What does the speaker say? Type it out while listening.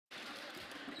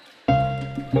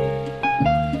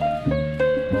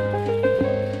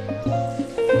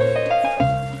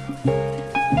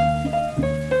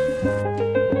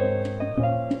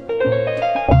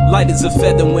Light as a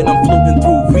feather when I'm floating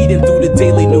through, reading through the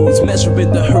daily news,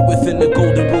 measuring the hurt within the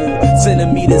golden rule.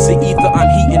 Centimeters of ether, I'm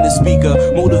heating the speaker.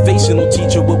 Motivational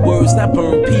teacher with words that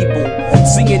burn people.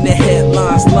 Singing the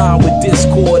headlines, line with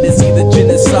discord. It's either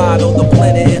genocide or the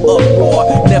planet in uproar.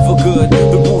 Never good,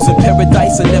 the rules in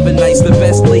paradise are never nice. The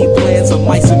best laid plans of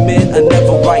mice and men are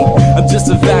never right. I'm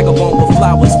just a vagabond with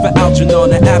flowers for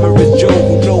Algernon, an average Joe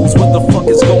who knows what the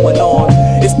fuck is going on.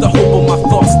 It's the hope of my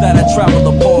thoughts that I travel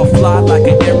upon. Fly like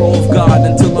an arrow of God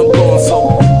until I'm gone.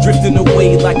 So drifting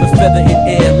away like a feather in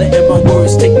air, letting my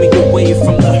words take me away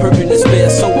from the hurt and despair.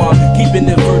 So I'm keeping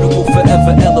it vertical,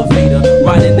 forever elevator,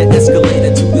 riding the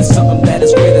escalator to the something that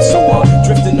is greater. So I'm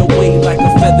drifting away like a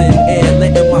feather in air,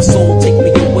 letting my soul take me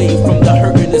away from the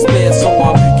hurt and despair. So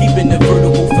I'm keeping it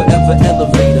vertical, forever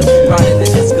elevator, riding the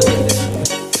escalator.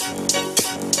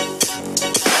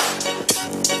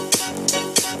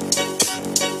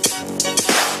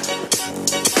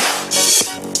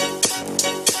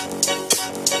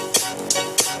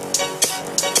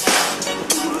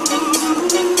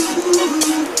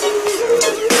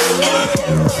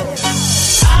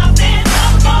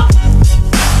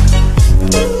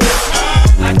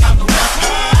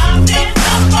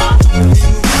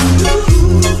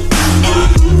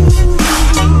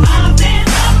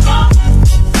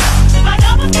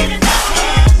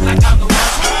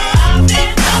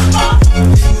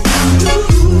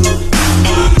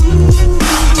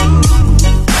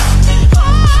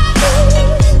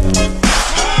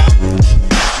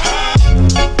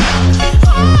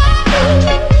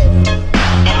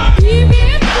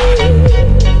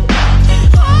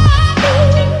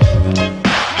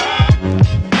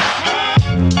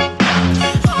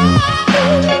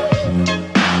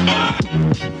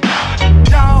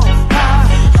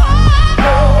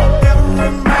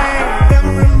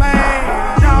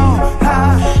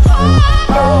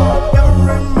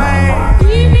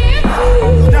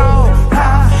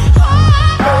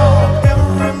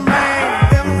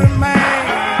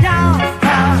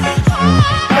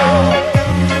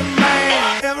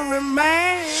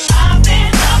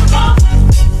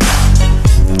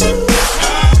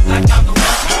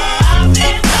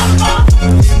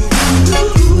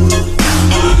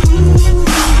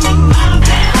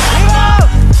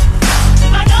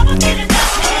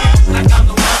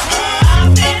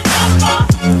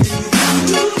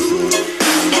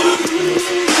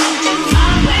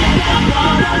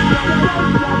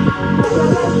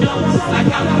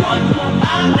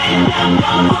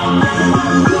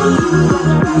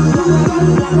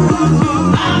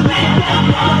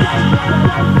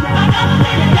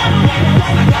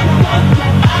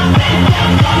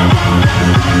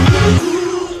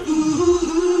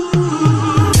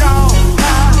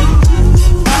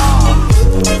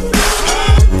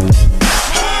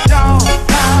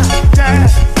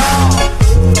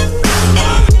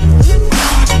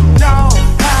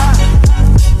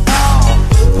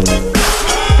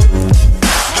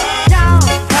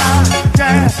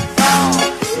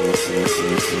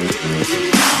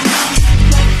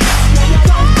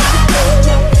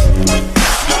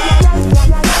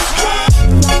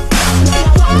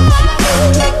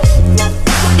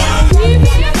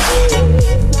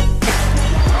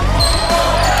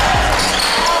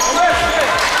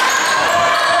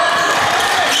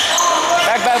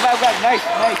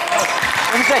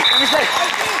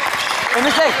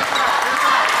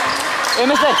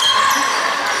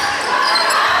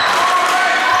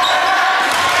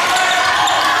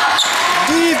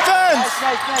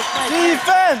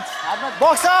 Defense!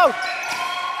 Box out!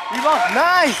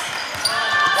 Nice!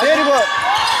 Very good!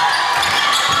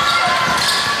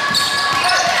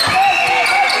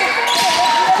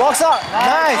 Box out!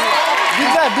 Nice!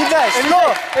 Beat that!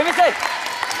 Slow!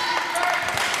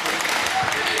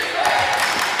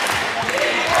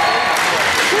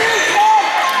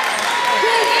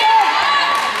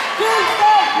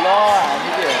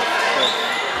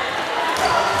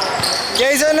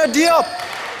 Guys on the D up!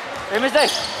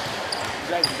 Mistake.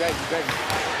 Drag.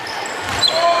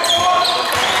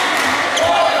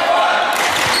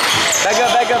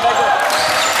 Back up.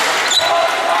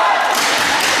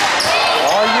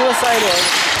 On your side.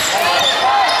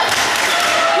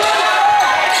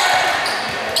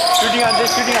 Shooting on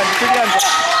this.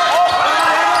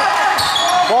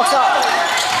 Box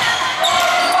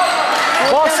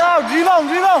out. Rebound.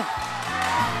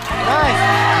 Nice.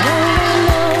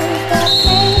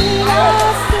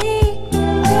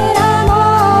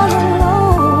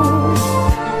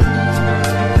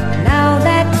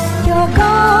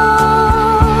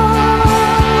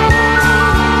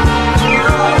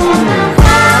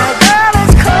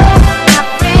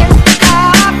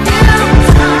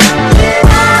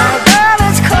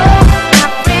 It's cold.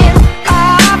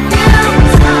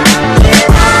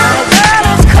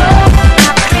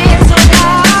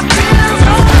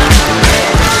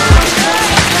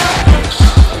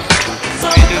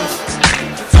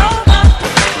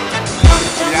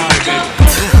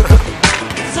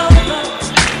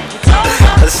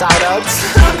 Shoutouts.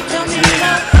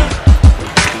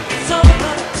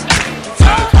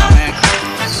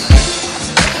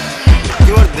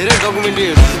 You are धेरै documentary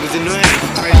हेर्छु बुझ्नु है